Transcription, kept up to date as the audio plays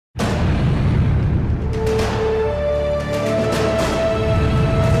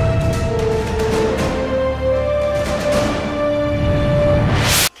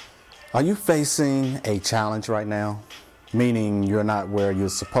Are you facing a challenge right now? Meaning you're not where you're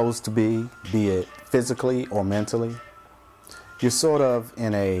supposed to be it physically or mentally? You're sort of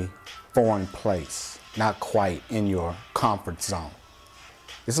in a foreign place, not quite in your comfort zone.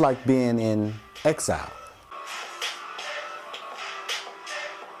 It's like being in exile.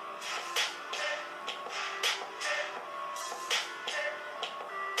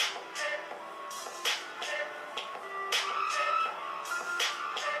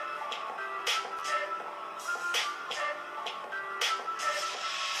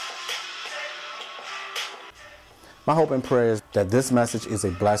 My hope and prayer is that this message is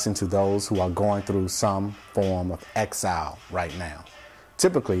a blessing to those who are going through some form of exile right now.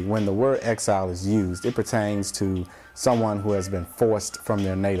 Typically, when the word exile is used, it pertains to someone who has been forced from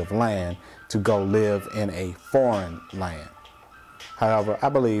their native land to go live in a foreign land. However, I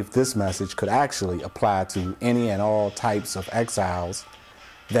believe this message could actually apply to any and all types of exiles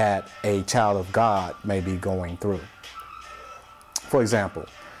that a child of God may be going through. For example,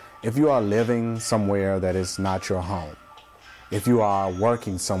 if you are living somewhere that is not your home, if you are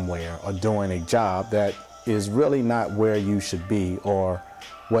working somewhere or doing a job that is really not where you should be or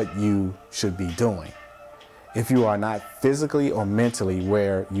what you should be doing, if you are not physically or mentally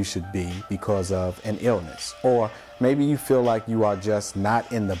where you should be because of an illness, or maybe you feel like you are just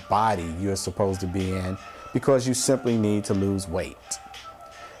not in the body you're supposed to be in because you simply need to lose weight.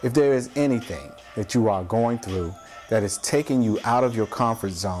 If there is anything that you are going through that is taking you out of your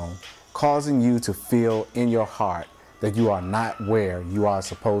comfort zone, causing you to feel in your heart that you are not where you are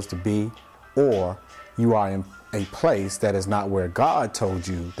supposed to be, or you are in a place that is not where God told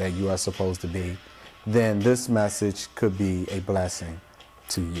you that you are supposed to be, then this message could be a blessing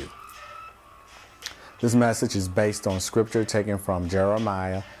to you. This message is based on scripture taken from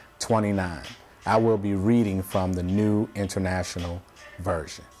Jeremiah 29. I will be reading from the New International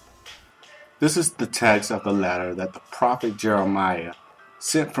Version. This is the text of the letter that the prophet Jeremiah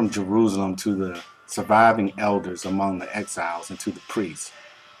sent from Jerusalem to the surviving elders among the exiles and to the priests,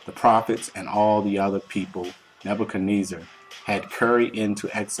 the prophets, and all the other people Nebuchadnezzar had carried into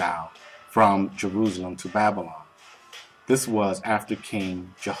exile from Jerusalem to Babylon. This was after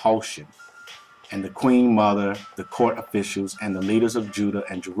King Jehoiakim and the queen mother, the court officials, and the leaders of Judah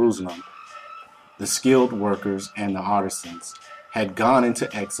and Jerusalem, the skilled workers and the artisans, had gone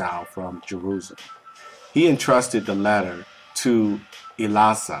into exile from Jerusalem. He entrusted the letter to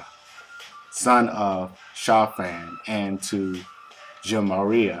Elasah, son of Shaphan, and to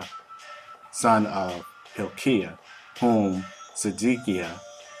Gemariah, son of Hilkiah, whom Zedekiah,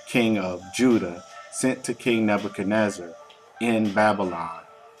 king of Judah, sent to King Nebuchadnezzar in Babylon.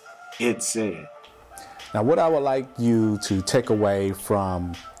 It said, now what I would like you to take away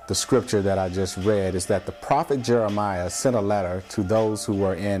from the scripture that I just read is that the prophet Jeremiah sent a letter to those who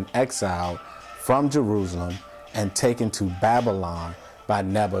were in exile from Jerusalem and taken to Babylon by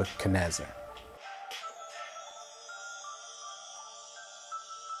Nebuchadnezzar.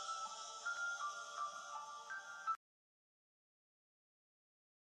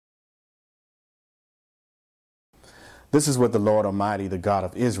 This is what the Lord Almighty, the God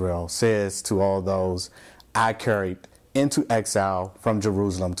of Israel, says to all those I carried into exile from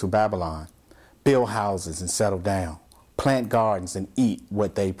Jerusalem to Babylon. Build houses and settle down. Plant gardens and eat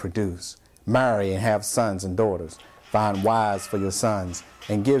what they produce. Marry and have sons and daughters. Find wives for your sons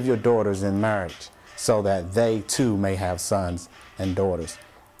and give your daughters in marriage, so that they too may have sons and daughters.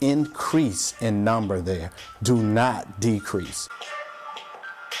 Increase in number there. Do not decrease.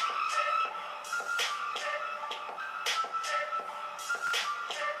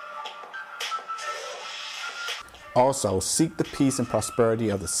 Also, seek the peace and prosperity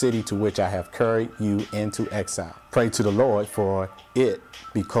of the city to which I have carried you into exile. Pray to the Lord for it,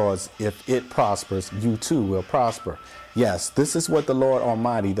 because if it prospers, you too will prosper. Yes, this is what the Lord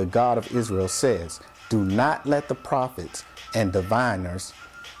Almighty, the God of Israel, says. Do not let the prophets and diviners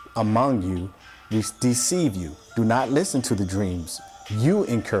among you deceive you. Do not listen to the dreams you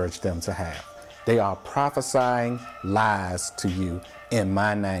encourage them to have. They are prophesying lies to you in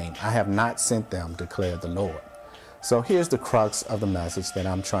my name. I have not sent them, declared the Lord. So here's the crux of the message that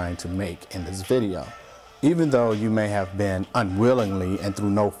I'm trying to make in this video. Even though you may have been unwillingly and through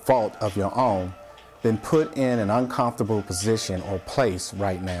no fault of your own, been put in an uncomfortable position or place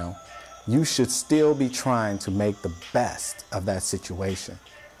right now, you should still be trying to make the best of that situation.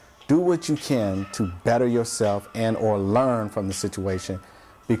 Do what you can to better yourself and or learn from the situation,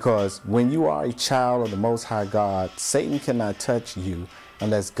 because when you are a child of the Most High God, Satan cannot touch you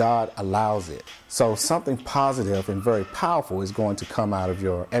unless God allows it. So something positive and very powerful is going to come out of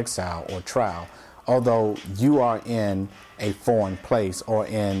your exile or trial although you are in a foreign place or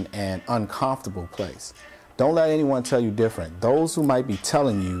in an uncomfortable place. Don't let anyone tell you different. Those who might be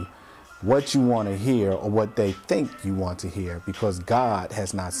telling you what you want to hear or what they think you want to hear, because God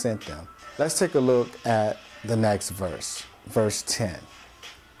has not sent them. Let's take a look at the next verse, verse 10.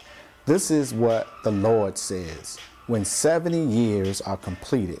 This is what the Lord says: when 70 years are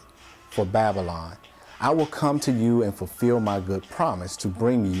completed for Babylon, I will come to you and fulfill my good promise to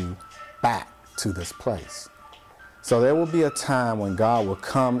bring you back to this place. So there will be a time when God will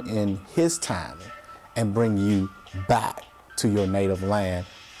come in his timing and bring you back to your native land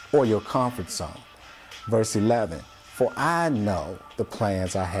or your comfort zone. Verse 11, for I know the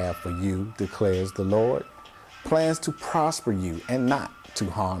plans I have for you, declares the Lord. Plans to prosper you and not to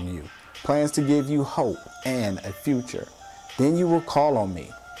harm you. Plans to give you hope and a future. Then you will call on me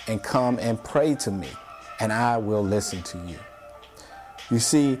and come and pray to me, and I will listen to you. You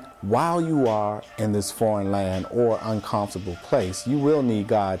see, while you are in this foreign land or uncomfortable place, you will need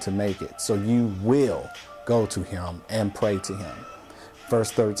God to make it. So you will go to him and pray to him.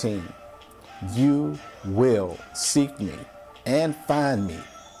 Verse 13, you will seek me and find me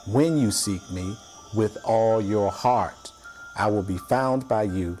when you seek me with all your heart. I will be found by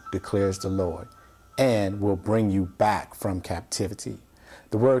you, declares the Lord, and will bring you back from captivity.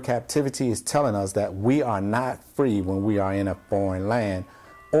 The word captivity is telling us that we are not free when we are in a foreign land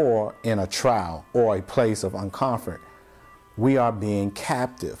or in a trial or a place of uncomfort. We are being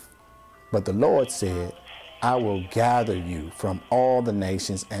captive. But the Lord said, I will gather you from all the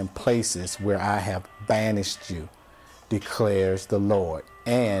nations and places where I have banished you, declares the Lord,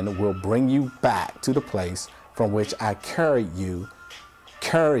 and will bring you back to the place from which I carried you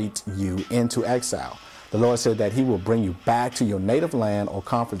into exile. The Lord said that he will bring you back to your native land or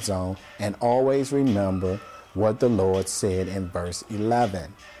comfort zone, and always remember what the Lord said in verse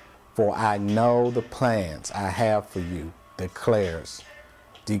 11. For I know the plans I have for you, declares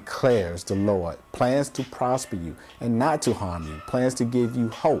the Lord. Plans to prosper you and not to harm you. Plans to give you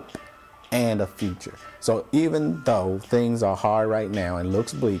hope and a future. So even though things are hard right now and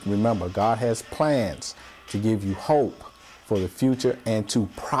looks bleak, remember God has plans to give you hope for the future and to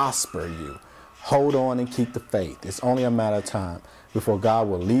prosper you. Hold on and keep the faith. It's only a matter of time before God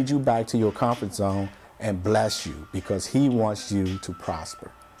will lead you back to your comfort zone and bless you, because he wants you to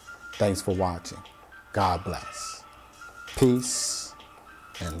prosper. Thanks for watching. God bless. Peace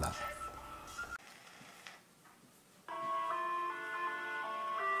and love.